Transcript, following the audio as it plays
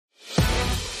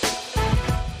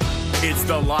It's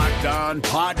the Locked On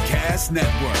Podcast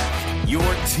Network, your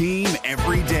team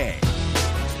every day.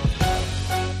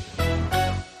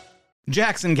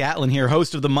 Jackson Gatlin here,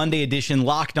 host of the Monday edition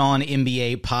Locked On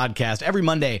NBA podcast. Every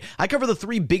Monday, I cover the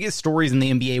three biggest stories in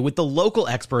the NBA with the local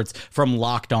experts from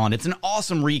Locked On. It's an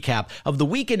awesome recap of the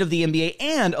weekend of the NBA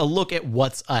and a look at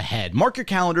what's ahead. Mark your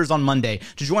calendars on Monday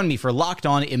to join me for Locked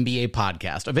On NBA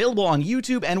podcast, available on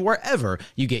YouTube and wherever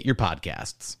you get your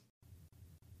podcasts.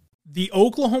 The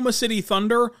Oklahoma City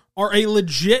Thunder are a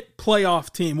legit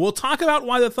playoff team. We'll talk about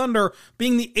why the Thunder,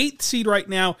 being the 8th seed right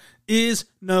now, is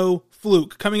no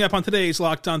fluke. Coming up on today's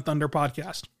Locked On Thunder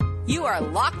podcast. You are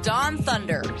Locked On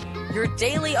Thunder, your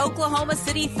daily Oklahoma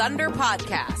City Thunder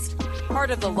podcast.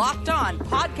 Part of the Locked On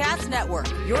Podcast Network,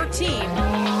 your team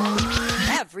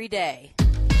every day.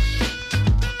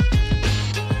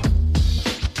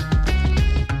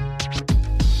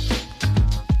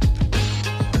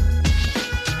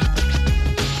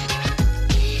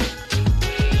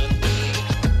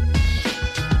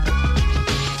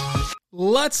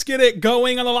 Let's get it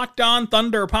going on the Locked On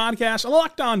Thunder podcast, on the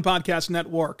Locked On Podcast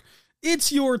Network.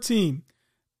 It's your team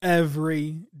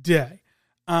every day.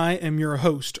 I am your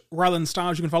host, Rylan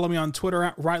Stiles. You can follow me on Twitter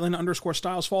at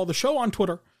Rylan_Stiles. Follow the show on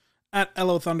Twitter at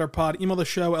LOThunderPod. Email the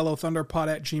show,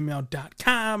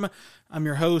 LOThunderPod@gmail.com. I'm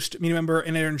your host, media member,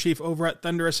 and editor-in-chief over at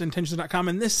ThunderousIntentions.com,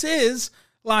 and this is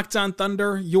Locked On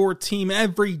Thunder, your team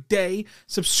every day.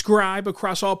 Subscribe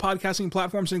across all podcasting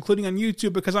platforms, including on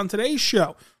YouTube, because on today's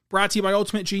show, brought to you by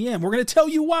Ultimate GM, we're going to tell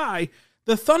you why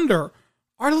the Thunder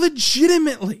are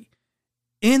legitimately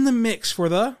in the mix for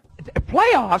the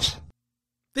playoffs.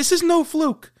 This is no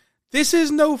fluke. This is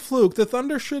no fluke. The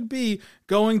Thunder should be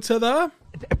going to the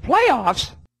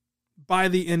playoffs by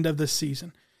the end of the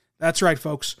season. That's right,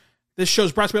 folks. This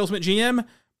show's brought to you by Ultimate GM.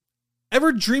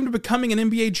 Ever dreamed of becoming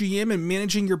an NBA GM and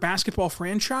managing your basketball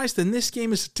franchise? Then this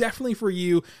game is definitely for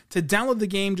you. To download the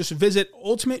game, just visit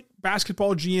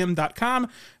ultimatebasketballgm.com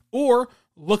or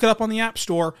look it up on the App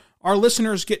Store. Our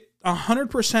listeners get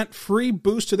 100% free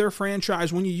boost to their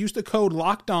franchise when you use the code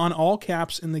LOCKEDON, all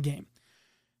caps, in the game.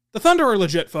 The Thunder are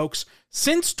legit, folks.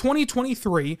 Since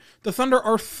 2023, the Thunder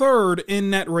are third in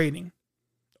net rating.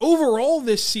 Overall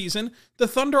this season, the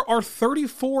Thunder are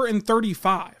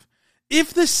 34-35.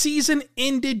 If the season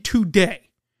ended today,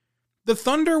 the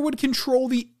Thunder would control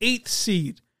the 8th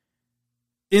seed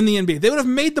in the NBA. They would have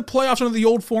made the playoffs under the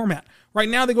old format. Right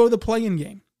now, they go to the play-in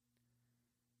game.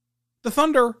 The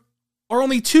Thunder are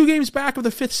only 2 games back of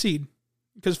the 5th seed,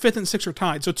 because 5th and 6th are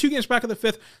tied. So 2 games back of the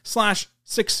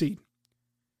 5th/6th seed.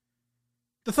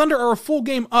 The Thunder are a full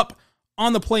game up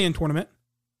on the play-in tournament.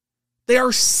 They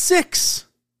are 6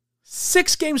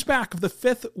 games back of the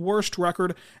 5th worst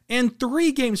record and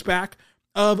 3 games back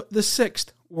of the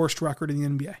 6th worst record in the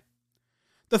NBA.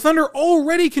 The Thunder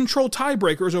already control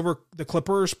tiebreakers over the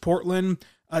Clippers, Portland,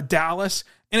 Dallas,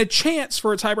 and a chance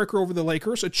for a tiebreaker over the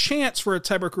Lakers, a chance for a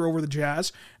tiebreaker over the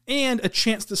Jazz, and a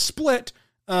chance to split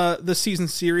the season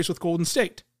series with Golden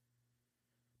State.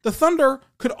 The Thunder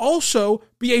could also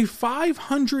be a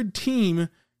 500 team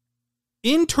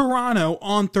in Toronto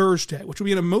on Thursday, which will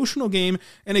be an emotional game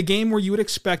and a game where you would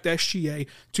expect SGA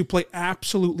to play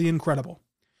absolutely incredible.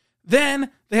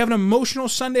 Then they have an emotional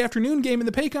Sunday afternoon game in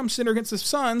the Paycom Center against the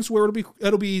Suns, where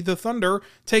it'll be the Thunder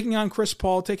taking on Chris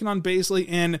Paul, taking on Bazley,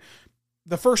 and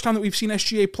the first time that we've seen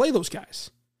SGA play those guys.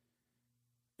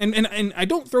 And I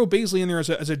don't throw Bazley in there as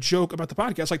a joke about the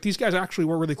podcast. Like, these guys actually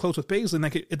were really close with Bazley,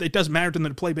 and it doesn't matter to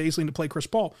them to play Bazley and to play Chris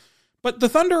Paul. But the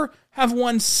Thunder have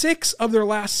won 6 of their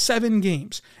last 7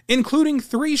 games, including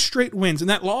 3 straight wins. And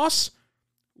that loss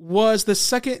was the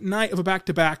second night of a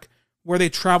back-to-back where they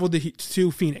traveled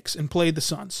to Phoenix and played the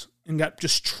Suns and got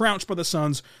just trounced by the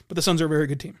Suns, but the Suns are a very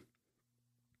good team.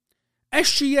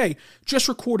 SGA just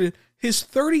recorded his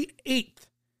 38th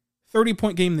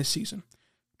 30-point game this season.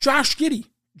 Josh Giddey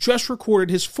just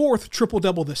recorded his 4th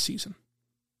triple-double this season.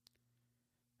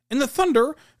 And the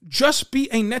Thunder just beat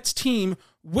a Nets team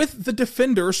with the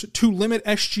defenders to limit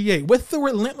SGA, with the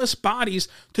relentless bodies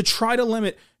to try to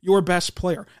limit your best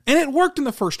player. And it worked in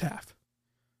the first half.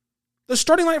 The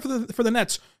starting lineup for the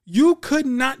Nets, you could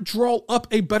not draw up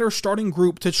a better starting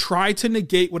group to try to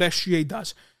negate what SGA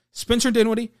does. Spencer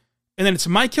Dinwiddie, and then it's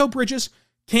Mikal Bridges,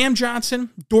 Cam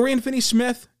Johnson, Dorian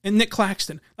Finney-Smith, and Nick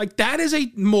Claxton. Like, that is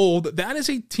a mold, that is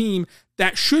a team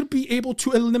that should be able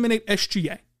to eliminate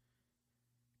SGA.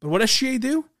 But what does SGA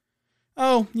do?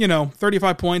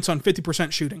 35 points on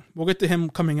 50% shooting. We'll get to him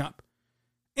coming up.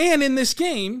 And in this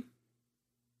game,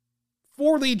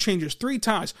 4 lead changes, 3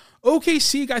 ties.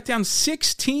 OKC got down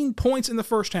 16 points in the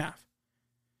first half.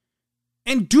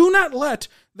 And do not let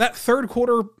that third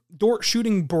quarter Dort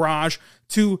shooting barrage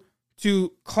to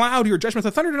to cloud your judgment.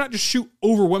 The Thunder did not just shoot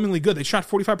overwhelmingly good. They shot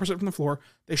 45% from the floor.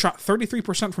 They shot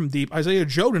 33% from deep. Isaiah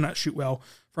Joe did not shoot well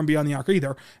from beyond the arc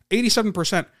either.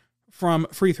 87% from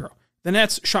free throw. The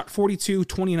Nets shot 42,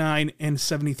 29, and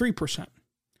 73%.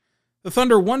 The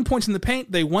Thunder won points in the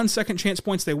paint. They won second chance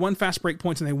points. They won fast break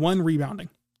points, and they won rebounding.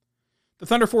 The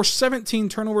Thunder forced 17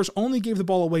 turnovers, only gave the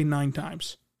ball away 9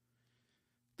 times.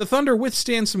 The Thunder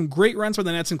withstand some great runs by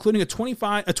the Nets, including a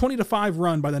 20-5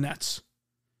 run by the Nets.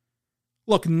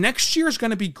 Look, next year is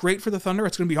going to be great for the Thunder.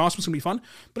 It's going to be awesome. It's going to be fun.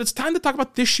 But it's time to talk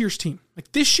about this year's team.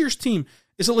 Like, this year's team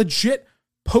is a legit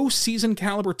postseason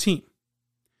caliber team.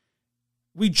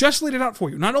 We just laid it out for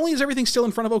you. Not only is everything still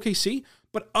in front of OKC,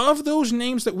 but of those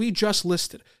names that we just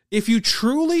listed, if you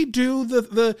truly do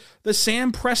the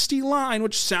Sam Presti line,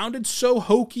 which sounded so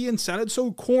hokey and sounded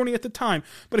so corny at the time,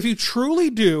 but if you truly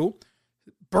do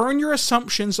burn your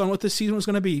assumptions on what this season was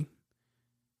going to be,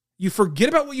 you forget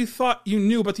about what you thought you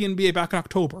knew about the NBA back in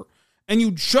October, and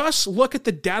you just look at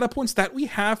the data points that we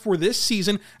have for this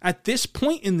season at this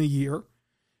point in the year,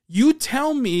 you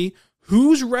tell me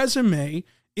whose resume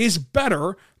is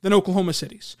better than Oklahoma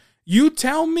City's. You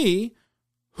tell me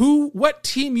what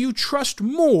team you trust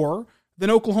more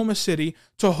than Oklahoma City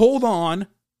to hold on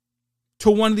to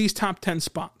one of these top 10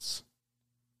 spots.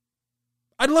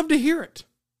 I'd love to hear it.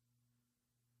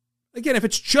 Again, if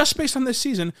it's just based on this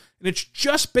season, and it's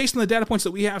just based on the data points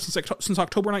that we have since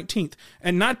October 19th,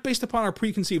 and not based upon our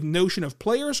preconceived notion of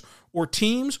players or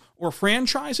teams or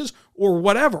franchises or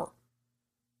whatever,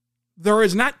 there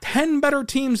is not 10 better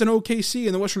teams than OKC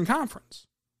in the Western Conference.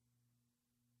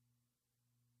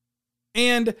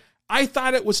 And I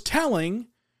thought it was telling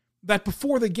that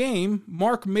before the game,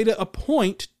 Mark made it a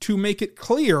point to make it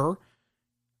clear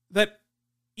that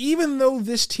even though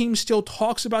this team still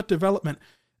talks about development,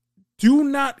 do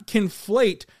not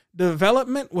conflate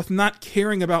development with not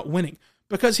caring about winning.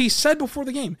 Because he said before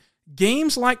the game,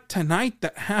 games like tonight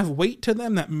that have weight to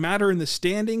them, that matter in the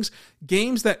standings,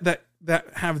 games that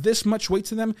have this much weight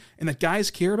to them and that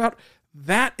guys care about,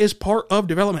 that is part of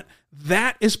development.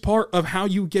 That is part of how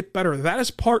you get better. That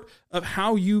is part of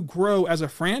how you grow as a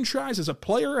franchise, as a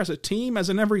player, as a team, as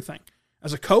in everything.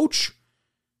 As a coach.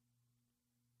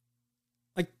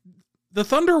 Like, the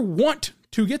Thunder want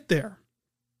to get there.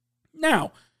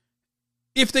 Now,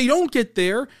 if they don't get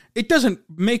there, it doesn't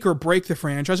make or break the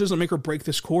franchise, it doesn't make or break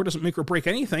this core, it doesn't make or break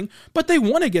anything, but they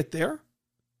want to get there.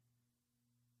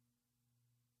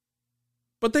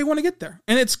 But they want to get there.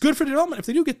 And it's good for development if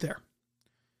they do get there.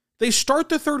 They start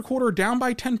the third quarter down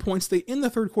by 10 points. They end the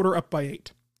third quarter up by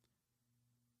 8.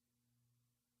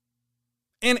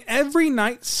 And every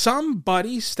night,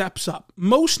 somebody steps up.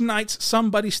 Most nights,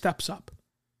 somebody steps up.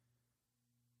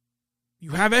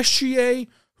 You have SGA,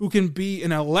 who can be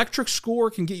an electric scorer,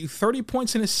 can get you 30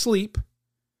 points in his sleep.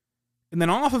 And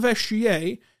then off of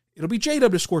SGA, it'll be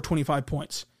J-Dub to score 25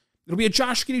 points. It'll be a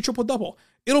Josh Giddey triple-double.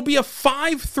 It'll be a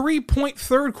 5 3-point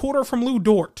third quarter from Lou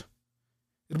Dort.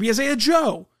 It'll be Isaiah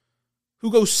Joe,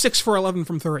 who goes 6 for 11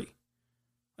 from 3.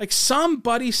 Like,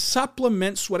 somebody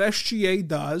supplements what SGA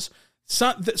does.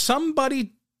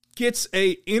 Somebody gets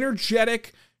a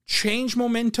energetic, change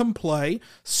momentum play.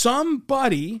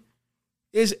 Somebody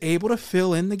is able to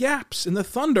fill in the gaps. And the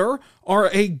Thunder are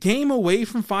a game away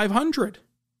from 500.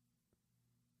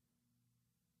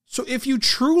 So if you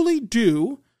truly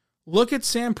do look at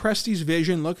Sam Presti's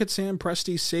vision, look at Sam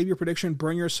Presti's save your prediction,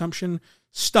 burn your assumption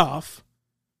stuff,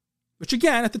 which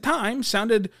again, at the time,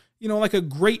 sounded, like a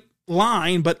great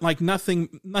line, but like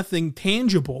nothing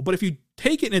tangible. But if you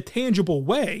take it in a tangible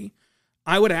way,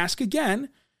 I would ask again,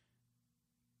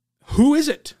 who is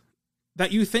it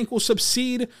that you think will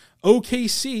succeed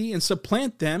OKC and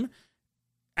supplant them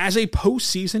as a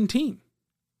postseason team?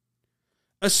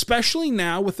 Especially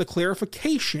now with the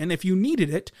clarification, if you needed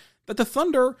it, that the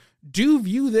Thunder do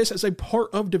view this as a part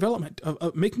of development,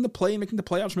 of making the play, making the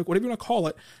playoffs, whatever you want to call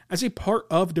it, as a part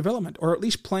of development, or at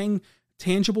least playing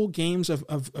tangible games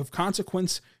of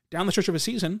consequence down the stretch of a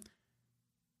season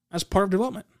as part of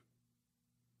development.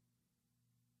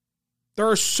 There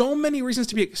are so many reasons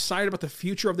to be excited about the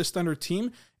future of this Thunder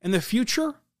team, and the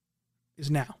future is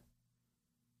now.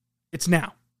 It's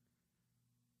now.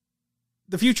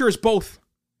 The future is both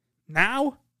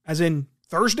now, as in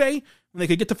Thursday, when they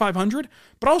could get to 500,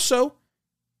 but also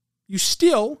you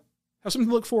still have something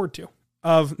to look forward to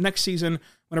of next season,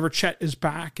 whenever Chet is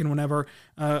back and whenever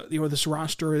this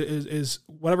roster is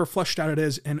whatever fleshed out it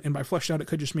is, and by fleshed out it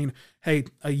could just mean, hey,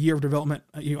 a year of development,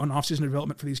 an off-season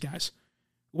development for these guys.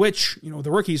 Which,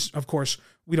 the rookies, of course,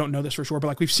 we don't know this for sure, but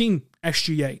like we've seen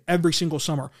SGA every single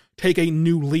summer take a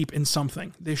new leap in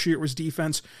something. This year it was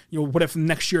defense. What if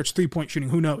next year it's 3-point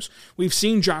shooting? Who knows? We've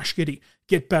seen Josh Giddey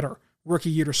get better rookie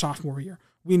year to sophomore year.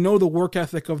 We know the work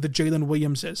ethic of the Jalen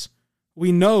Williamses.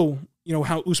 We know,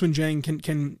 how Ousmane Dieng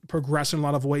can progress in a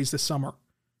lot of ways this summer.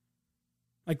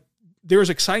 Like, there's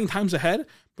exciting times ahead,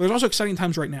 but there's also exciting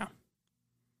times right now.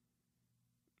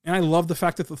 And I love the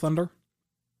fact that the Thunder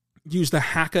used the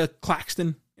Haka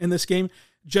Claxton in this game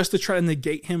just to try to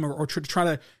negate him or to try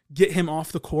to get him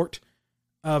off the court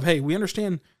of, hey, we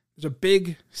understand there's a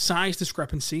big size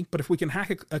discrepancy, but if we can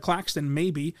hack a Claxton,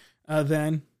 maybe,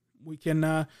 then we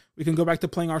can go back to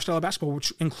playing our style of basketball,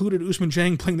 which included Ousmane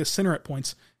Dieng playing the center at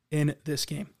points in this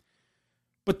game.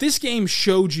 But this game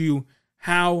showed you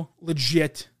how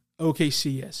legit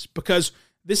OKC is, because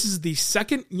this is the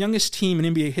second youngest team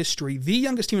in NBA history, the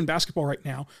youngest team in basketball right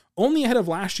now, only ahead of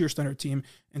last year's Thunder team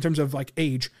in terms of like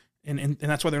age, and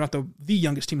that's why they're not the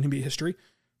youngest team in NBA history.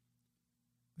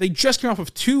 They just came off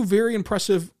of two very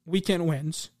impressive weekend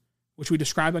wins, which we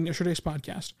described on yesterday's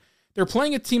podcast. They're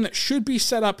playing a team that should be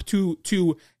set up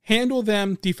to handle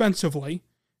them defensively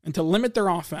and to limit their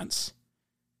offense.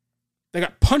 They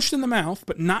got punched in the mouth,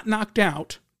 but not knocked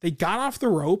out. They got off the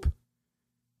rope, and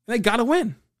they got to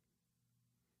win.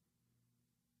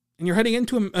 And you're heading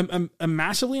into a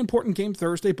massively important game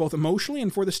Thursday, both emotionally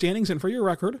and for the standings and for your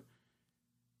record.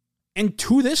 And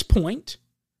to this point,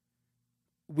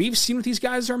 we've seen what these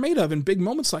guys are made of in big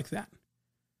moments like that.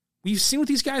 We've seen what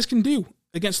these guys can do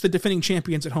against the defending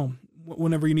champions at home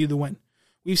whenever you need to win.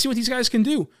 We've seen what these guys can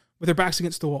do with their backs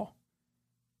against the wall.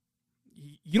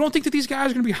 You don't think that these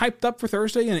guys are going to be hyped up for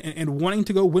Thursday and wanting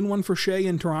to go win one for Shai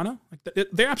in Toronto? Like,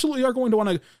 they absolutely are going to want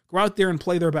to go out there and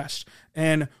play their best.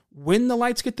 And when the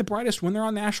lights get the brightest, when they're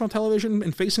on national television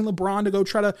and facing LeBron to go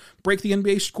try to break the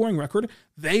NBA scoring record,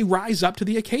 they rise up to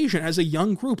the occasion as a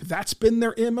young group. That's been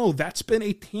their MO. That's been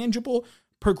a tangible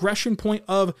progression point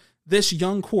of this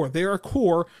young core. They're a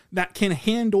core that can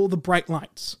handle the bright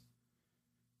lights.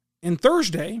 And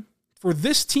Thursday, for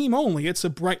this team only, it's a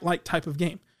bright light type of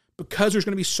game, because there's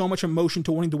going to be so much emotion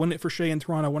to wanting to win it for Shai in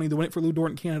Toronto, wanting to win it for Lou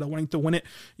Dort in Canada, wanting to win it,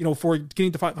 for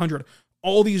getting to 500.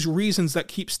 All these reasons that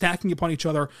keep stacking upon each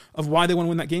other of why they want to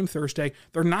win that game Thursday.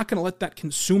 They're not going to let that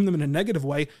consume them in a negative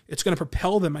way. It's going to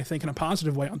propel them, I think, in a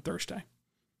positive way on Thursday.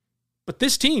 But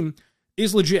this team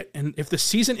is legit. And if the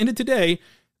season ended today,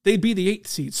 they'd be the 8th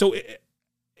seed. So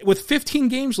with 15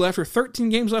 games left or 13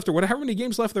 games left or whatever many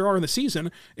games left there are in the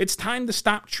season, it's time to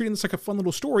stop treating this like a fun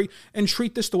little story and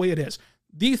treat this the way it is.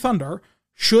 The Thunder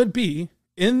should be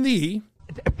in the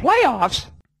playoffs.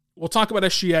 We'll talk about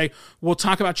SGA. We'll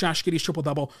talk about Josh Giddey's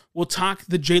triple-double. We'll talk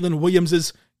the Jalen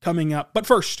Williamses coming up. But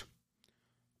first,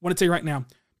 I want to tell you right now,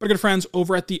 my good friends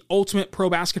over at the Ultimate Pro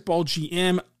Basketball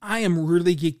GM, I am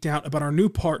really geeked out about our new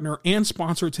partner and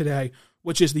sponsor today,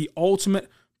 which is the Ultimate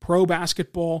Pro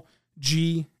Basketball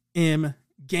GM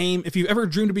game. If you've ever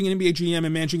dreamed of being an NBA GM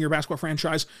and managing your basketball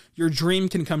franchise, your dream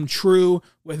can come true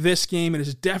with this game. It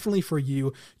is definitely for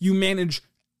you. You manage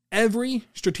every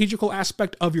strategical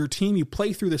aspect of your team. You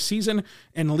play through the season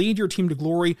and lead your team to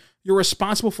glory. You're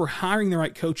responsible for hiring the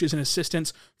right coaches and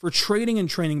assistants, for trading and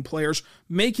training players,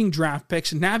 making draft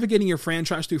picks, navigating your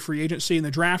franchise through free agency and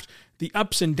the draft, the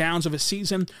ups and downs of a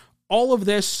season. All of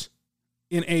this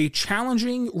in a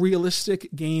challenging, realistic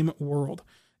game world.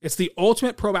 It's the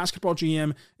Ultimate Pro Basketball GM.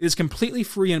 It is completely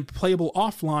free and playable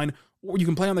offline, or you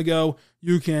can play on the go.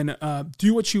 You can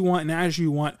do what you want and as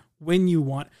you want, when you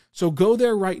want. So go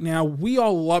there right now. We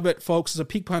all love it, folks. As a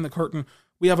peek behind the curtain,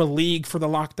 we have a league for the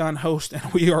Locked On host,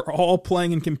 and we are all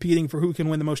playing and competing for who can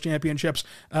win the most championships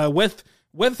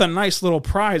with a nice little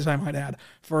prize, I might add,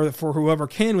 for whoever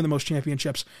can win the most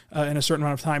championships in a certain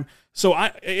amount of time. So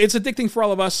it's addicting for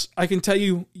all of us. I can tell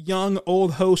you, young,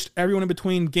 old host, everyone in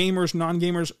between, gamers,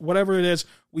 non-gamers, whatever it is,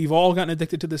 we've all gotten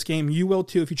addicted to this game. You will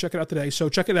too if you check it out today. So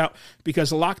check it out,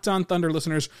 because Locked On Thunder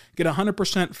listeners get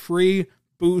 100% free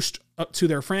boost up to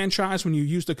their franchise when you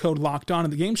use the code Locked On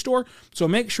in the game store. So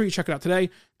make sure you check it out today.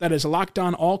 That is Locked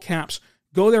On, all caps.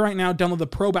 Go there right now. Download the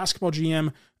Pro Basketball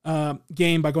GM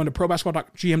game by going to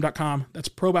probasketballgm.com. That's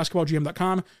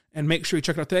probasketballgm.com, and make sure you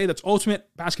check it out today. That's Ultimate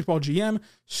Basketball GM.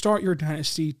 Start your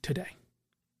dynasty today.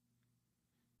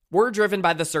 We're driven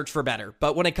by the search for better,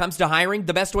 but when it comes to hiring,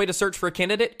 the best way to search for a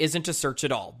candidate isn't to search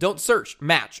at all. Don't search,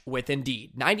 match with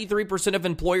Indeed. 93% of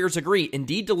employers agree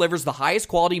Indeed delivers the highest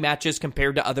quality matches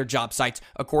compared to other job sites,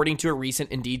 according to a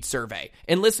recent Indeed survey.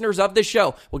 And listeners of this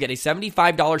show will get a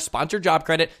 $75 sponsored job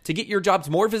credit to get your jobs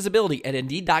more visibility at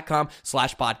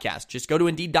Indeed.com/podcast. Just go to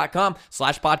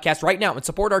Indeed.com/podcast right now and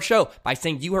support our show by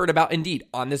saying you heard about Indeed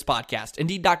on this podcast.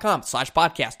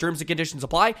 Indeed.com/podcast. Terms and conditions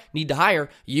apply. Need to hire?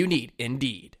 You need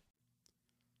Indeed.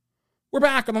 We're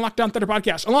back on the Locked On Thunder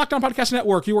podcast, on Locked On Podcast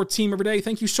Network, your team every day.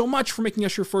 Thank you so much for making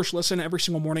us your first listen every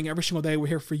single morning, every single day. We're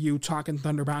here for you talking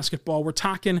Thunder basketball. We're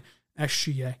talking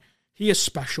SGA. He is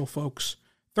special, folks.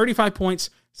 35 points,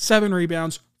 7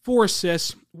 rebounds, 4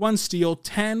 assists, 1 steal,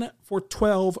 10 for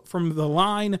 12 from the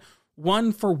line,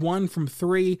 1 for 1 from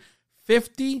 3,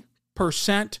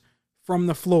 50% from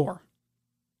the floor.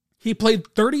 He played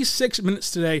 36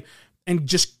 minutes today and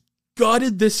just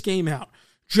gutted this game out.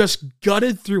 Just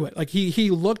gutted through it. Like he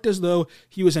looked as though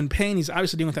he was in pain. He's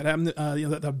obviously dealing with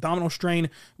that abdominal strain,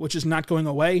 which is not going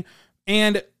away.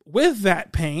 And with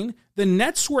that pain, the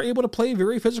Nets were able to play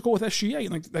very physical with SGA.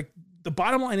 Like the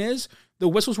bottom line is the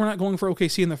whistles were not going for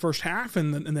OKC in the first half,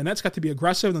 and the Nets got to be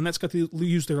aggressive. The Nets got to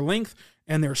use their length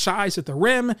and their size at the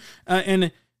rim,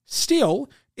 and still,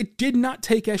 it did not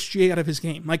take SGA out of his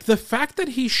game. Like the fact that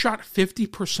he shot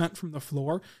 50% from the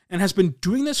floor and has been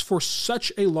doing this for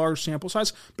such a large sample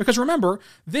size, because remember,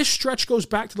 this stretch goes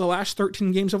back to the last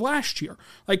 13 games of last year.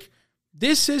 Like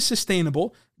this is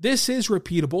sustainable. This is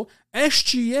repeatable.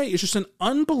 SGA is just an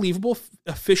unbelievable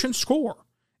efficient scorer,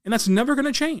 and that's never going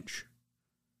to change.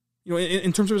 You know,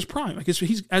 in terms of his prime, like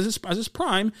he's as his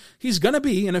prime, he's going to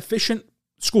be an efficient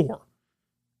scorer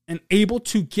and able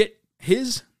to get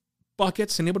his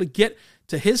buckets and able to get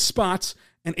to his spots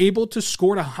and able to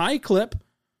score at a high clip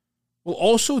while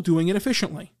also doing it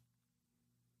efficiently.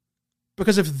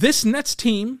 Because if this Nets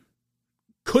team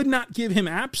could not give him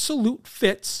absolute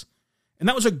fits, and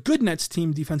that was a good Nets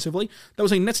team defensively, that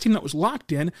was a Nets team that was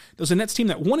locked in, that was a Nets team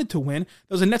that wanted to win,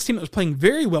 that was a Nets team that was playing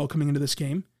very well coming into this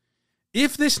game,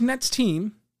 if this Nets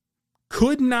team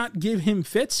could not give him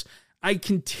fits, I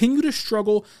continue to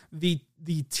struggle the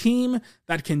team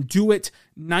that can do it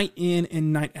night in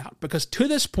and night out. Because to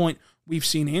this point, we've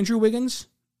seen Andrew Wiggins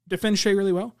defend Shai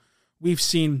really well. We've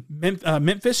seen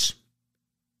Memphis,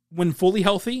 when fully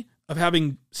healthy, of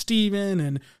having Steven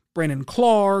and Brandon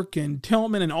Clark and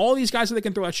Tillman and all these guys that they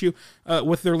can throw at you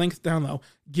with their length down low,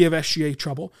 give SGA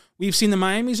trouble. We've seen the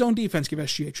Miami zone defense give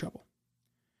SGA trouble.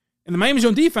 And the Miami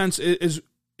zone defense is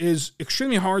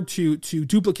extremely hard to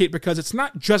duplicate because it's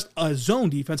not just a zone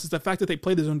defense. It's the fact that they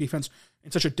play the zone defense in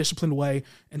such a disciplined way,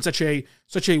 in such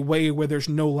a way where there's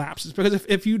no lapses. Because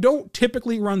if you don't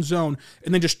typically run zone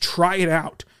and then just try it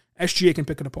out, SGA can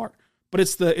pick it apart. But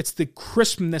it's the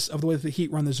crispness of the way that the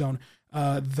Heat run the zone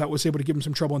that was able to give him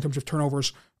some trouble in terms of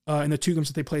turnovers in the 2 games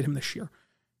that they played him this year.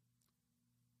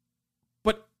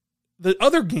 But the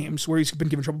other games where he's been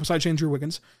given trouble, besides Andrew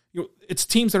Wiggins, it's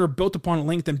teams that are built upon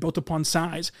length and built upon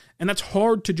size, and that's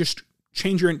hard to just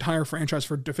change your entire franchise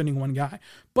for defending one guy.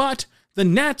 But the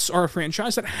Nets are a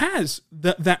franchise that has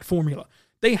that formula.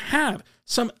 They have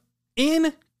some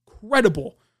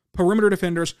incredible perimeter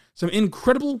defenders, some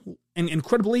incredible and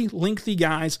incredibly lengthy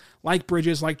guys like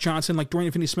Bridges, like Johnson, like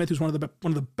Dorian Finney-Smith, who's one of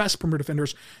the best perimeter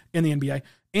defenders in the NBA,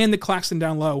 and the Claxton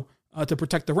down low to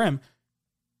protect the rim.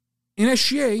 And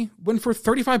SGA went for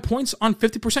 35 points on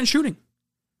 50% shooting.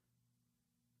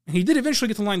 And he did eventually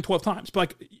get to the line 12 times.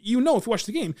 But if you watch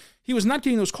the game, he was not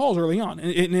getting those calls early on. And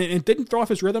it didn't throw off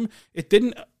his rhythm. It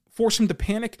didn't force him to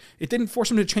panic. It didn't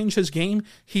force him to change his game.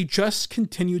 He just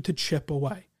continued to chip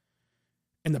away.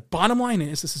 And the bottom line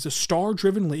is, this is a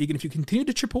star-driven league, and if you continue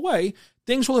to chip away,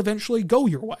 things will eventually go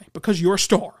your way because you're a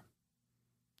star.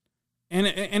 And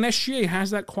SGA has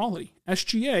that quality.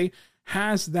 SGA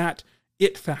has that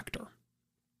it factor.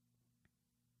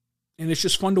 And it's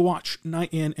just fun to watch night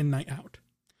in and night out.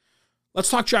 Let's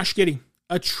talk Josh Giddey.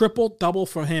 A triple-double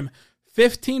for him.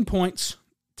 15 points,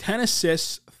 10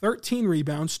 assists, 13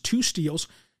 rebounds, 2 steals.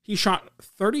 He shot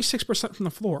 36% from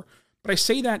the floor. But I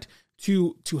say that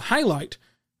to highlight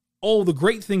all the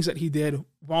great things that he did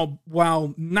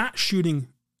while not shooting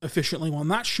efficiently, while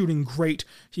not shooting great.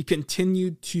 He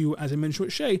continued to, as I mentioned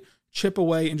with Shai, chip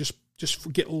away and just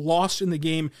get lost in the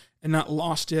game and not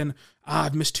lost in,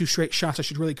 I've missed 2 straight shots, I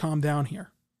should really calm down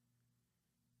here.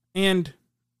 And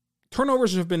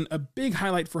turnovers have been a big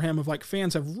highlight for him, of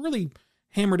fans have really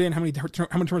hammered in how many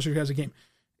turnovers he has a game.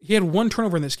 He had 1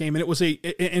 turnover in this game, and it was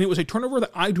a turnover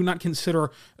that I do not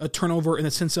consider a turnover in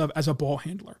the sense of as a ball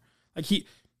handler. He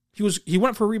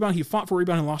went for a rebound, he fought for a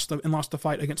rebound and lost the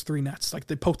fight against 3 Nets.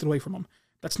 They poked it away from him.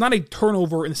 That's not a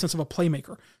turnover in the sense of a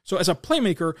playmaker. So as a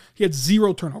playmaker, he had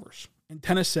 0 turnovers and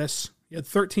 10 assists. He had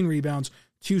 13 rebounds,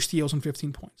 2 steals, and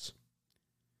 15 points.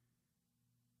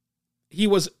 He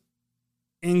was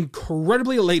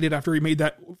incredibly elated after he made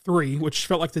that 3, which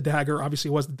felt like the dagger. Obviously,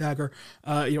 it was the dagger.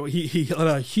 He let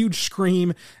a huge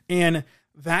scream, and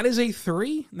that is a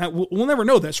 3. Now, we'll never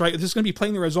know this, right? This is going to be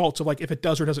playing the results of if it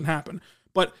does or doesn't happen.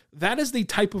 But that is the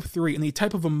type of 3 and the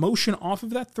type of emotion off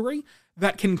of that 3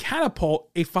 that can catapult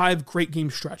a 5 great game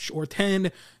stretch or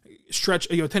 10 stretch,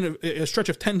 a stretch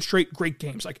of 10 straight great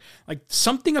games. Like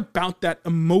something about that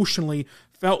emotionally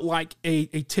felt like a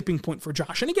tipping point for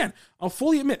Josh. And again, I'll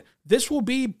fully admit, this will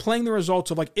be playing the results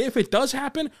of like, if it does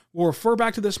happen, we'll refer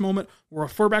back to this moment, we'll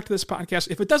refer back to this podcast.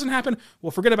 If it doesn't happen,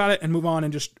 we'll forget about it and move on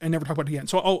and never talk about it again.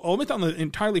 So I'll admit that on the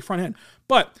entirely front end.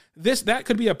 But that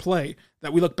could be a play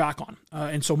that we look back on.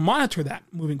 And so monitor that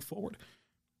moving forward.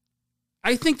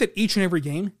 I think that each and every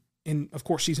game, and of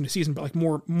course season to season, but like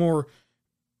more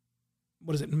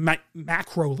what is it,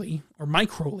 macroly or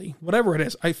microly, whatever it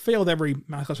is. I failed every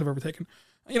math class I've ever taken.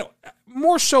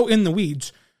 More so in the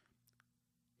weeds,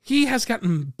 he has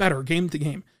gotten better game to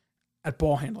game at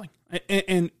ball handling.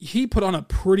 And he put on a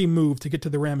pretty move to get to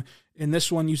the rim in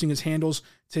this one, using his handles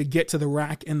to get to the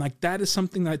rack. And like, that is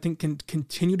something that I think can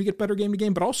continue to get better game to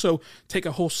game, but also take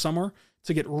a whole summer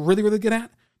to get really, really good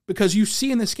at. Because you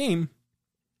see in this game,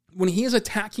 when he is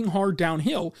attacking hard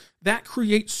downhill, that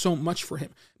creates so much for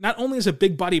him. Not only as a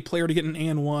big body player to get an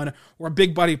and one or a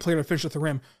big body player to finish at the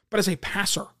rim, but as a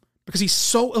passer. Because he's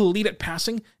so elite at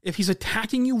passing, if he's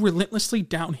attacking you relentlessly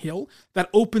downhill, that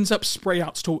opens up spray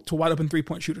outs to wide open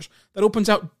 3-point shooters. That opens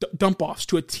out dump offs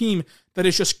to a team that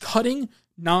is just cutting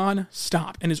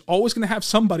non-stop and is always going to have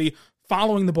somebody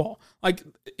following the ball. Like,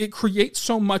 it creates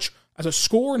so much as a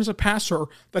scorer and as a passer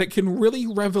that it can really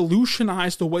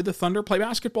revolutionize the way the Thunder play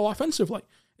basketball offensively.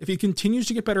 If he continues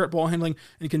to get better at ball handling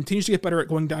and he continues to get better at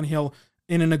going downhill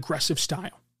in an aggressive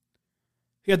style.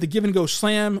 He had the give-and-go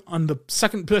slam on the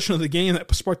second possession of the game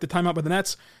that sparked the timeout by the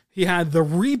Nets. He had the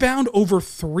rebound over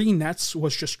 3 Nets,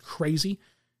 was just crazy.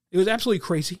 It was absolutely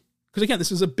crazy. Because, again,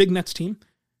 this is a big Nets team.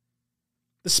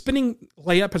 The spinning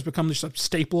layup has become just a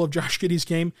staple of Josh Giddey's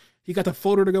game. He got the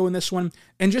floater to go in this one.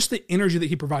 And just the energy that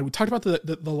he provided. We talked about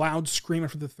the loud scream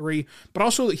after the 3, but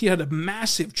also he had a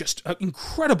massive, just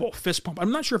incredible fist pump.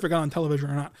 I'm not sure if it got on television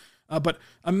or not. But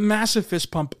a massive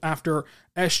fist pump after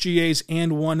SGA's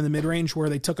and one in the mid-range where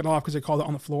they took it off because they called it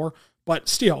on the floor. But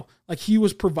still, like, he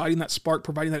was providing that spark,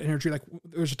 providing that energy. Like,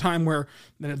 there was a time where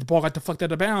the ball got deflected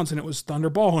out of bounds and it was Thunder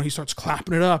ball, and he starts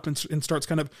clapping it up and starts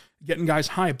kind of getting guys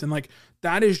hyped. And like,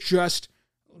 that is just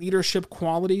leadership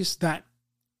qualities that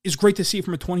is great to see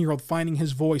from a 20-year-old finding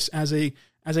his voice as a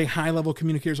high-level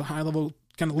communicator, as a high-level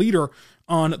kind of leader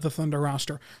on the Thunder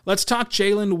roster. Let's talk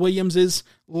Jalen Williams's.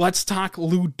 Let's talk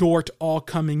Lou Dort, all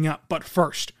coming up. But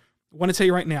first, I want to tell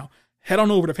you right now, head on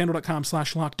over to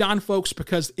FanDuel.com/LockedOn, folks,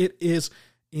 because it is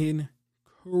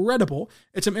incredible.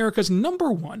 It's America's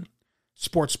 #1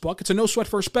 sports book. It's a no-sweat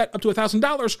first bet up to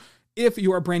 $1,000 if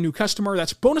you are a brand new customer.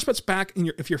 That's bonus bets back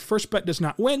if your first bet does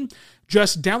not win.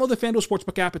 Just download the FanDuel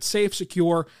Sportsbook app. It's safe,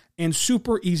 secure, and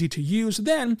super easy to use.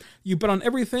 Then you bet on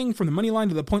everything from the money line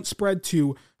to the point spread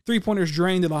to three-pointers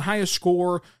drained to the highest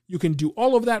score. You can do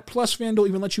all of that, plus FanDuel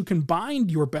even lets you combine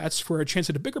your bets for a chance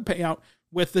at a bigger payout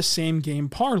with the same game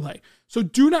parlay. So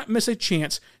do not miss a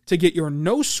chance to get your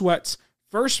no-sweats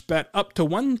first bet up to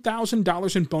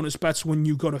 $1,000 in bonus bets when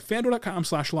you go to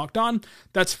FanDuel.com/LockedOn.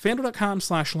 That's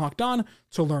FanDuel.com/LockedOn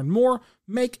to learn more.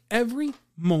 Make every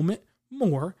moment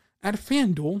more at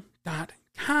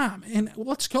FanDuel.com. And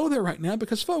let's go there right now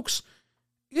because, folks,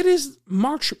 it is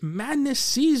March Madness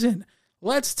season.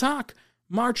 Let's talk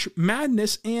March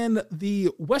Madness, and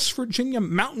the West Virginia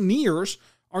Mountaineers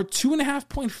are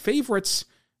 2.5-point favorites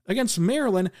against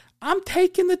Maryland. I'm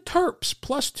taking the Terps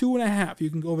plus 2.5. You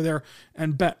can go over there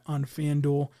and bet on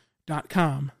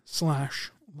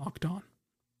FanDuel.com/LockedOn.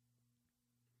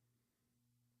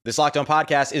 This Locked On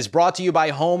podcast is brought to you by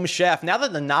Home Chef. Now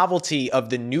that the novelty of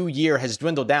the new year has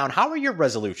dwindled down, how are your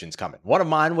resolutions coming? One of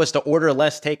mine was to order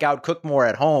less takeout, cook more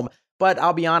at home. But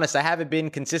I'll be honest, I haven't been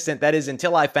consistent. That is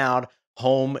until I found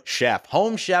Home Chef.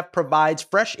 Home Chef provides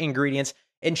fresh ingredients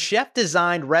and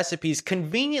chef-designed recipes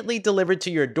conveniently delivered to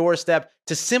your doorstep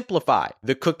to simplify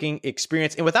the cooking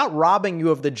experience and without robbing you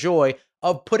of the joy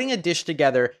of putting a dish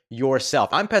together yourself.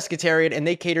 I'm pescatarian, and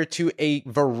they cater to a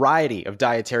variety of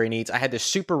dietary needs. I had this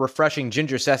super refreshing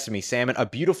ginger sesame salmon, a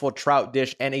beautiful trout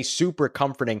dish, and a super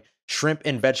comforting shrimp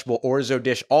and vegetable orzo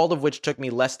dish, all of which took me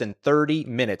less than 30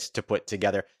 minutes to put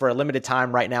together. For a limited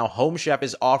time right now, Home Chef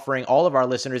is offering all of our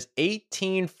listeners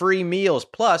 18 free meals,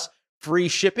 plus free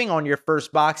shipping on your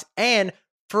first box and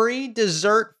free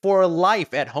dessert for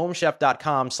life at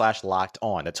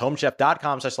homechef.com/lockedon. That's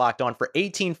homechef.com/lockedon for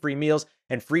 18 free meals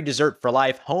and free dessert for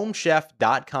life.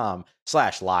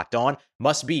 Homechef.com/lockedon.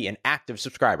 Must be an active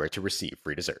subscriber to receive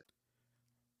free dessert.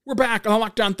 We're back on the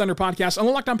Locked On Thunder podcast, on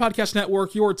the Locked On Podcast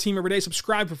Network, your team every day.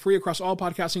 Subscribe for free across all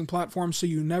podcasting platforms so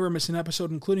you never miss an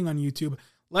episode, including on YouTube.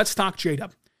 Let's talk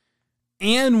J-Dub.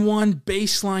 And one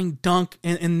baseline dunk,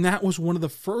 and that was one of the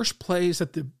first plays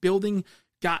that the building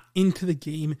got into the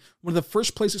game. One of the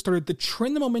first plays that started to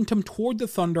trend the momentum toward the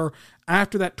Thunder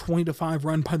after that 20-5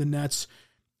 run by the Nets.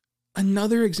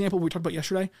 Another example we talked about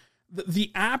yesterday,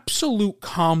 the absolute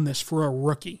calmness for a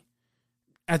rookie.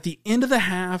 At the end of the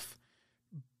half,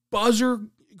 buzzer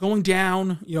going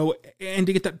down, and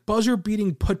to get that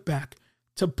buzzer-beating putback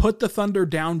to put the Thunder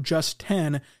down just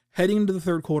 10, heading into the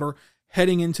third quarter,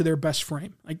 heading into their best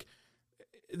frame. Like,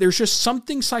 there's just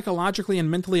something psychologically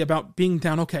and mentally about being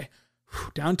down, okay,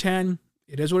 down 10,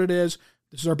 it is what it is,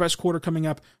 this is our best quarter coming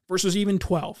up, versus even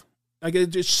 12. Like,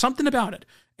 it's something about it.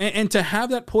 And to have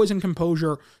that poise and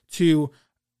composure to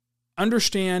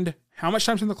understand how much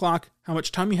time's on the clock, how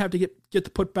much time you have to get the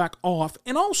putback off,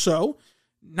 and also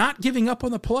not giving up on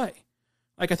the play.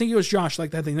 Like, I think it was Josh, like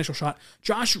that, the initial shot.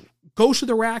 Josh goes to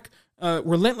the rack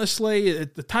relentlessly.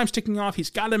 The time's ticking off.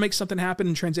 He's got to make something happen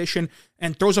in transition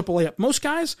and throws up a layup. Most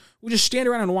guys will just stand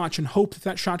around and watch and hope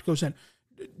that shot goes in.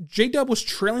 J-Dub was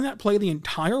trailing that play the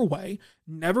entire way,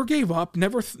 never gave up,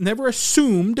 never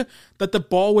assumed that the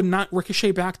ball would not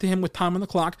ricochet back to him with time on the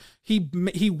clock.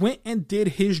 He went and did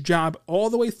his job all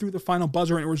the way through the final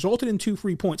buzzer, and it resulted in 2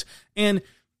 free points. And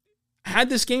had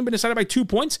this game been decided by 2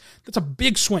 points, that's a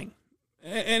big swing.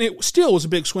 And it still was a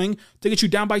big swing to get you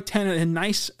down by 10 at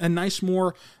a nice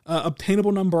more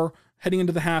obtainable number heading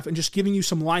into the half, and just giving you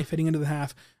some life heading into the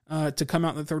half to come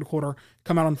out in the third quarter,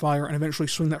 come out on fire, and eventually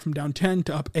swing that from down 10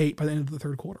 to up 8 by the end of the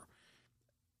third quarter.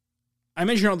 I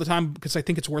mention it all the time because I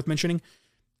think it's worth mentioning.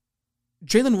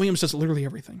 Jalen Williams does literally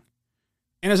everything.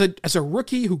 And as a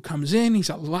rookie who comes in, he's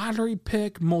a lottery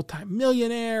pick,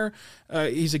 multimillionaire.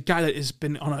 He's a guy that has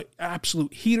been on an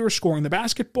absolute heater scoring the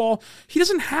basketball. He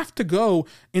doesn't have to go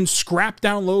and scrap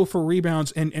down low for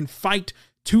rebounds and fight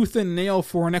tooth and nail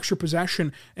for an extra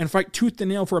possession and fight tooth and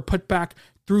nail for a putback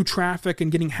through traffic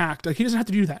and getting hacked. Like, he doesn't have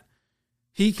to do that.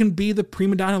 He can be the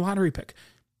prima donna lottery pick.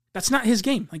 That's not his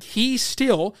game. Like, he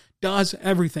still does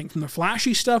everything from the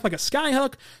flashy stuff like a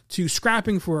skyhook to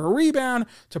scrapping for a rebound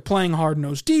to playing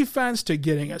hard-nosed defense to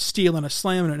getting a steal and a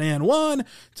slam and an and one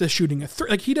to shooting a three.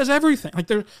 Like, he does everything. Like,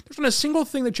 there's not a single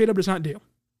thing that J-Dub does not do.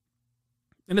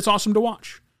 And it's awesome to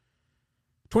watch.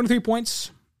 23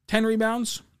 points, 10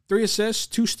 rebounds, 3 assists,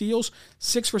 2 steals,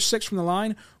 6 for 6 from the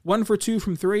line, 1 for 2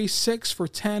 from 3, 6 for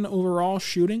 10 overall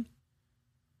shooting.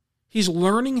 He's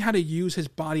learning how to use his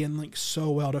body and length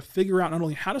so well to figure out not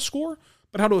only how to score,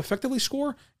 but how to effectively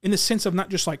score in the sense of not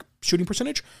just like shooting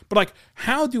percentage, but like,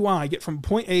 how do I get from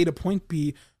point A to point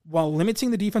B while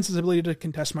limiting the defense's ability to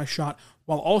contest my shot,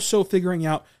 while also figuring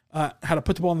out how to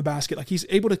put the ball in the basket. Like, he's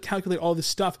able to calculate all this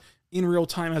stuff in real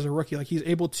time as a rookie. Like, he's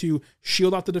able to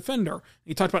shield out the defender.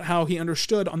 He talked about how he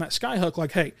understood on that skyhook,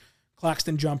 like, hey,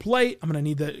 Claxton jumped late. I'm going to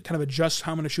need to kind of adjust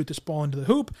how I'm going to shoot this ball into the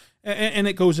hoop, and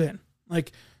it goes in.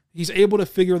 Like, he's able to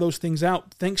figure those things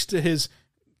out thanks to his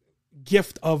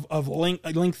gift of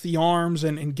lengthy arms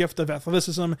and gift of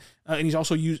athleticism, and he's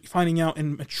also finding out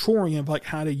and maturing of like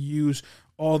how to use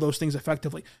all those things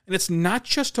effectively. And it's not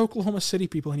just Oklahoma City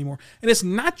people anymore, and it's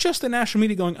not just the national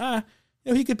media going,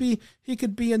 he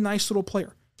could be a nice little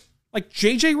player. Like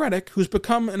JJ Redick, who's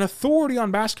become an authority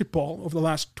on basketball over the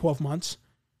last 12 months,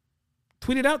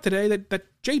 tweeted out today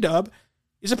that J-Dub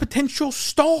is a potential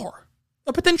star.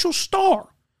 A potential star.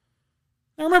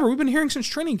 Now remember, we've been hearing since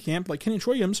training camp, like Kenny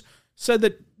Williams said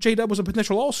that J-Dub was a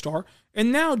potential all-star,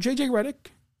 and now JJ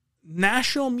Redick,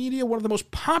 national media, one of the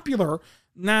most popular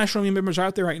national media members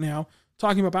out there right now,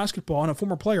 talking about basketball, and a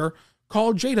former player,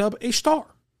 called J-Dub a star.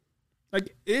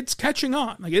 Like, it's catching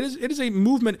on. Like, it is a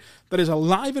movement that is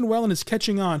alive and well and is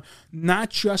catching on, not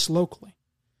just locally.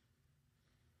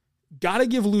 Got to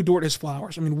give Lou Dort his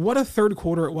flowers. I mean, what a third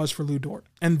quarter it was for Lou Dort.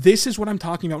 And this is what I'm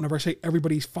talking about whenever I say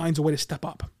everybody finds a way to step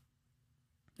up.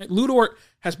 Lou Dort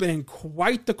has been in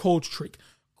quite the cold streak,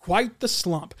 quite the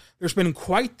slump. There's been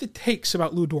quite the takes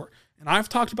about Lou Dort. And I've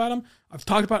talked about him. I've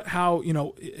talked about how,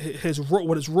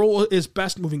 what his role is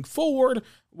best moving forward,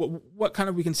 what kind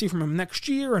of we can see from him next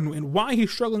year, and why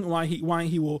he's struggling, why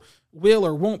he will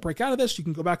or won't break out of this. You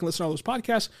can go back and listen to all those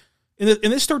podcasts. In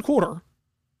this third quarter,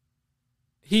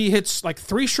 he hits like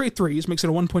 3 straight threes, makes it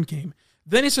a 1-point game.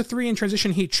 Then it's a 3 in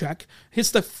transition heat check.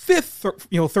 Hits the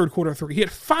 5th, third quarter 3. He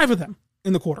hit 5 of them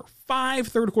in the quarter. 5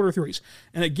 third quarter threes.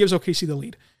 And it gives OKC the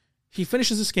lead. He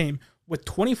finishes this game with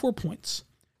 24 points,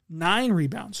 9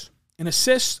 rebounds, an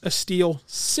assist, a steal,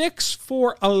 6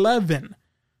 for 11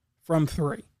 from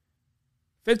 3.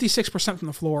 56% from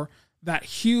the floor. That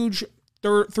huge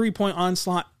 3-point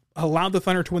onslaught allowed the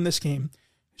Thunder to win this game.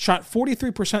 Shot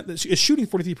 43%, is shooting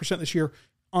 43% this year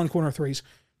on corner threes.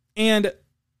 And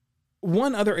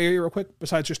one other area real quick,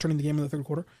 besides just turning the game in the third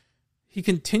quarter, he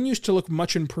continues to look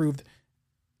much improved.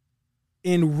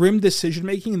 in rim decision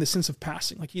making in the sense of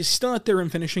passing. Like, he's still out there in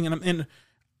finishing, and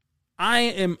I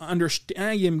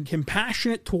am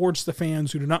compassionate towards the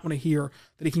fans who do not want to hear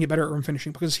that he can get better at rim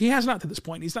finishing, because he has not to this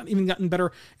point. He's not even gotten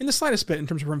better in the slightest bit in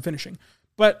terms of rim finishing.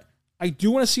 But I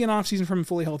do want to see an offseason from him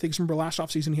fully healthy, because remember last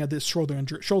offseason he had this shoulder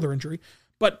injury.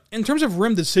 But in terms of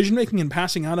rim decision making and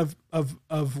passing out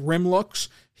of rim looks,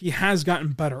 he has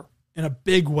gotten better in a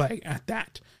big way at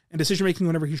that. And decision making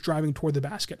whenever he's driving toward the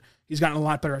basket, he's gotten a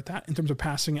lot better at that in terms of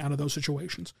passing out of those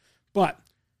situations. But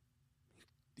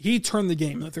he turned the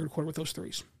game in the third quarter with those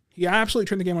threes. He absolutely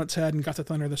turned the game on its head and got the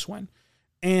Thunder this win.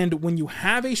 And when you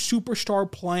have a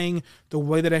superstar playing the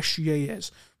way that SGA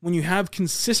is, when you have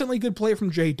consistently good play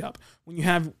from J-Dub, when you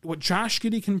have what Josh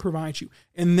Giddey can provide you,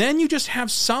 and then you just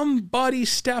have somebody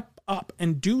step up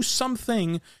and do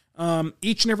something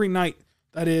each and every night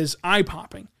that is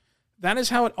eye-popping, that is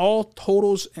how it all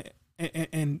totals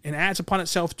and adds upon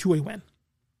itself to a win.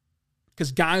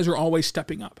 Because guys are always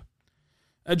stepping up.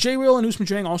 Jay Will and Ousmane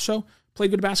Dieng also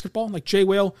played good basketball. Like Jay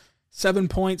Will, 7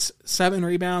 points, 7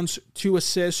 rebounds, 2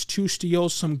 assists, 2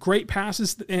 steals, some great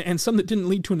passes, and some that didn't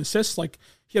lead to an assist. Like,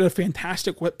 he had a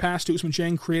fantastic whip pass to Ousmane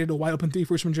Dieng, created a wide open three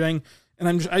for Ousmane Dieng,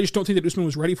 and I just don't think that Ousmane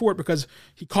was ready for it, because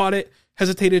he caught it,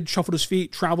 hesitated, shuffled his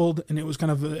feet, traveled, and it was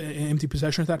kind of an empty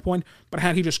possession at that point. But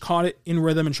had he just caught it in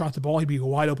rhythm and shot the ball, he'd be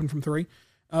wide open from three.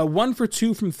 1 for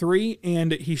 2 from three,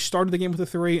 and he started the game with a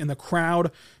three, and the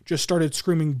crowd just started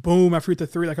screaming boom after the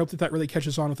three. Like, I hope that really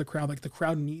catches on with the crowd. Like, the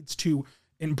crowd needs to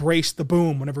embrace the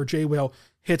boom whenever Jay Will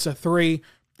hits a three.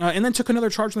 And then took another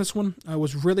charge on this one.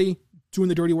 Was really doing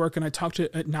the dirty work, and I talked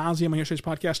at nauseam on yesterday's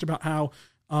podcast about how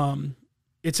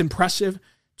it's impressive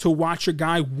to watch a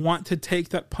guy want to take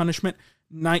that punishment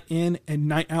night in and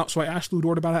night out. So I asked Lou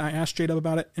Dort about it. I asked J-Dub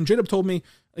about it. And J-Dub told me,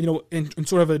 in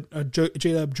sort of a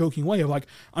J-Dub joking way of like,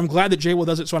 I'm glad that Jay Will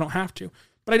does it so I don't have to.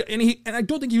 But I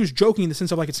don't think he was joking in the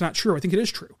sense of like, it's not true. I think it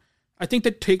is true. I think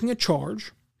that taking a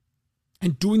charge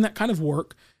and doing that kind of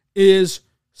work is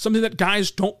something that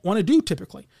guys don't want to do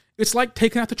typically. It's like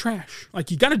taking out the trash. Like,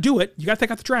 you got to do it. You got to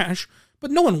take out the trash,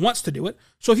 but no one wants to do it.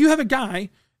 So if you have a guy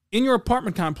in your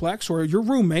apartment complex or your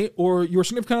roommate or your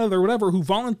significant other or whatever who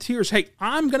volunteers, hey,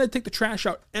 I'm going to take the trash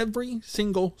out every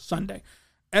single Sunday,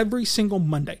 every single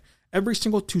Monday, every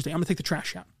single Tuesday, I'm going to take the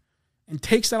trash out, and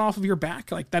takes that off of your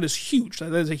back, like, that is huge.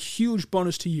 That is a huge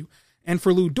bonus to you. And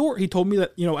for Lou Dort, he told me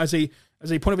that, as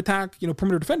a point of attack,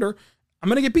 perimeter defender, I'm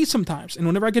going to get beat sometimes. And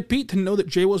whenever I get beat, to know that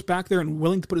Jay Will's back there and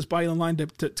willing to put his body on the line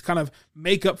to kind of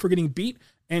make up for getting beat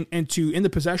and to end the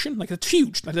possession, like, that's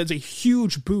huge. That is a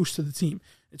huge boost to the team.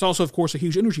 It's also, of course, a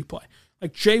huge energy play.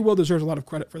 Like, Jay Will deserves a lot of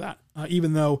credit for that,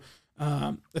 even though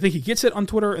I think he gets it on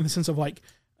Twitter in the sense of, like,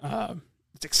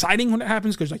 it's exciting when it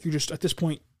happens because, like, you're just, at this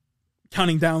point,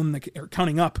 counting down, like, or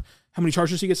counting up how many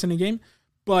charges he gets in a game.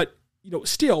 But,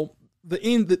 still, the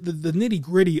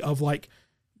nitty-gritty of, like,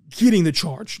 getting the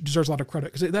charge deserves a lot of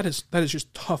credit, because that is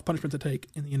just tough punishment to take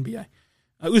in the NBA.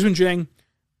 Ousmane Dieng,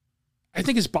 I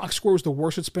think his box score was the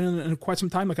worst it's been in quite some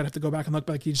time. Like, I'd have to go back and look,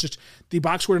 but like, the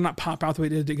box score did not pop out the way it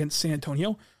did against San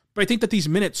Antonio. But I think that these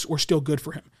minutes were still good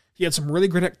for him. He had some really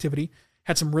great activity,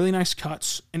 had some really nice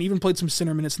cuts, and even played some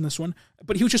center minutes in this one.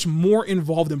 But he was just more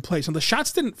involved in plays. And the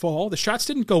shots didn't fall. The shots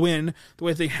didn't go in the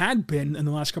way they had been in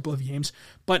the last couple of games.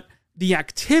 But the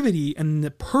activity and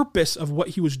the purpose of what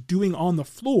he was doing on the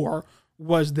floor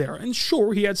was there. And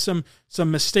sure, he had some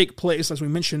mistake plays, as we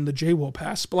mentioned, the Jay Will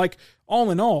pass. But like,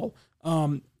 all in all,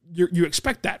 you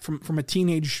expect that from a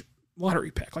teenage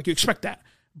lottery pick. Like, you expect that.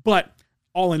 But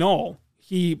all in all,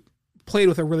 he played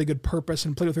with a really good purpose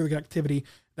and played with really good activity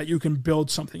that you can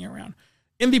build something around.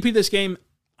 MVP this game,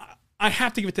 I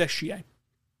have to give it to SGA,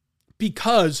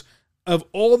 because of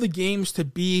all the games to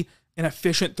be an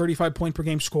efficient 35-point per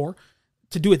game score.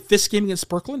 To do it this game against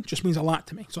Brooklyn just means a lot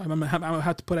to me. So I'm going to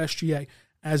have to put SGA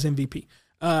as MVP.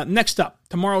 Next up,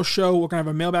 tomorrow's show, we're going to have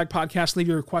a mailbag podcast. Leave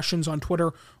your questions on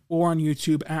Twitter or on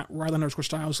YouTube at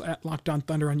Ryland_Styles, at Locked On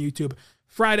Thunder on YouTube.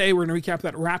 Friday, we're going to recap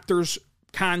that Raptors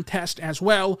contest as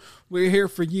well. We're here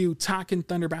for you, talking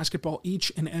Thunder basketball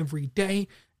each and every day.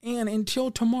 And until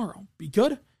tomorrow, be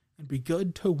good and be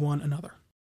good to one another.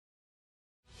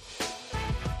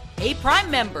 Hey, Prime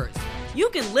members, you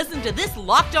can listen to this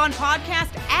Locked On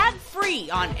podcast ad-free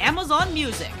on Amazon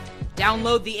Music.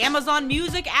 Download the Amazon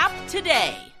Music app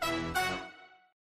today.